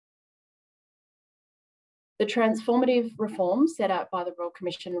The transformative reforms set out by the Royal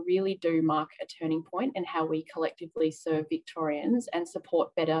Commission really do mark a turning point in how we collectively serve Victorians and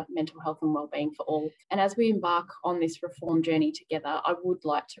support better mental health and wellbeing for all. And as we embark on this reform journey together, I would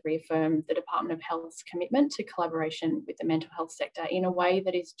like to reaffirm the Department of Health's commitment to collaboration with the mental health sector in a way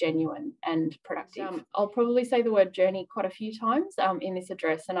that is genuine and productive. I'll probably say the word journey quite a few times in this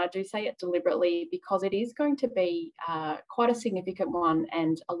address, and I do say it deliberately because it is going to be quite a significant one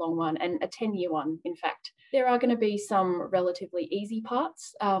and a long one, and a 10-year one, in fact. There are going to be some relatively easy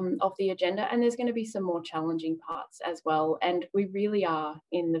parts of the agenda, and there's going to be some more challenging parts as well. And we really are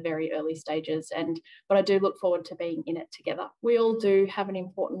in the very early stages, but I do look forward to being in it together. We all do have an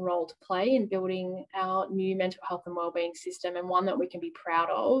important role to play in building our new mental health and wellbeing system, and one that we can be proud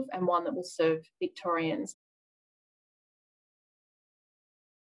of and one that will serve Victorians.